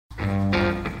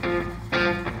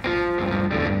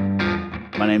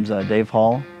My name's Dave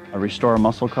Hall. Restore a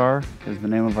Muscle Car is the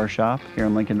name of our shop here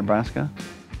in Lincoln, Nebraska.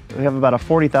 We have about a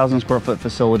 40,000 square foot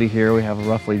facility here. We have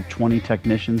roughly 20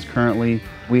 technicians currently.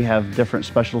 We have different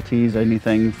specialties,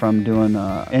 anything from doing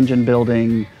engine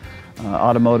building,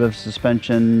 automotive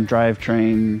suspension,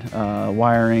 drivetrain,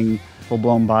 wiring,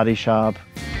 full-blown body shop.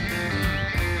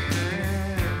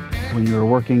 When you're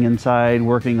working inside,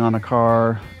 working on a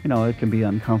car, it can be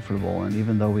uncomfortable. And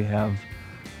even though we have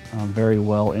very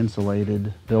well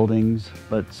insulated buildings,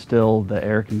 but still the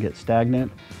air can get stagnant.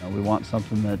 We want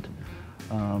something that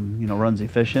runs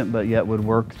efficient, but yet would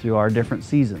work through our different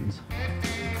seasons.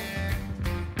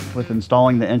 With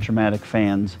installing the Entrematic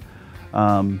fans,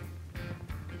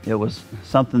 it was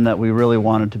something that we really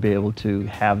wanted to be able to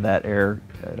have that air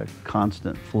at a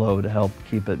constant flow to help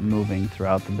keep it moving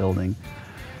throughout the building.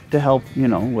 To help,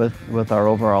 with our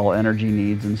overall energy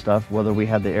needs and stuff, whether we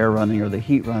had the air running or the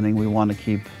heat running, we want to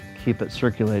keep it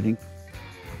circulating.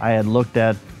 I had looked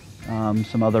at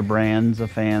some other brands of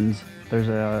fans. There's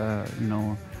a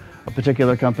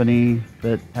particular company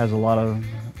that has a lot of,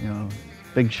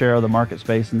 big share of the market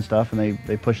space and stuff, and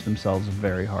they push themselves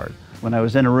very hard. When I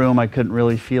was in a room, I couldn't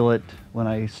really feel it when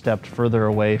I stepped further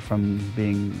away from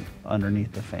being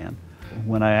underneath the fan.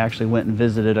 When I actually went and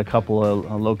visited a couple of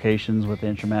locations with the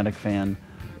Entrematic fan,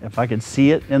 if I could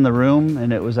see it in the room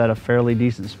and it was at a fairly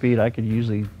decent speed, I could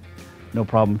usually, no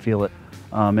problem, feel it.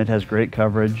 It has great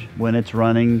coverage. When it's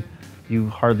running, you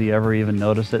hardly ever even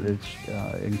notice it.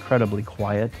 It's incredibly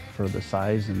quiet for the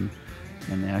size and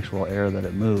the actual air that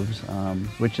it moves,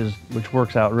 which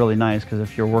works out really nice, because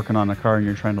if you're working on a car and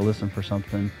you're trying to listen for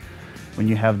something, when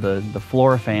you have the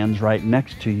floor fans right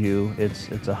next to you,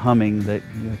 it's a humming that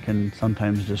can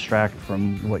sometimes distract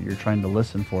from what you're trying to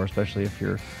listen for, especially if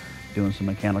you're doing some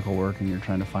mechanical work and you're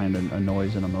trying to find a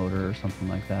noise in a motor or something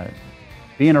like that.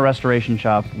 Being a restoration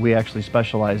shop, we actually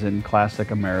specialize in classic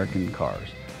American cars.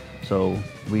 So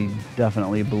we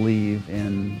definitely believe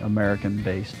in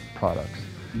American-based products.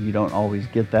 You don't always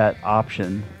get that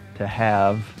option to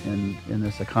have in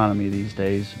this economy these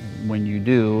days. When you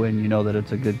do, and you know that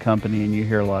it's a good company and you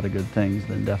hear a lot of good things,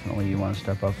 then definitely you want to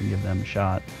step up and give them a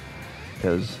shot,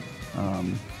 because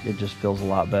it just feels a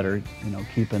lot better,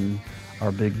 keeping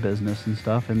our big business and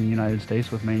stuff in the United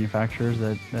States with manufacturers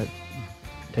that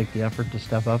take the effort to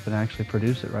step up and actually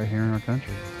produce it right here in our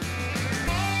country.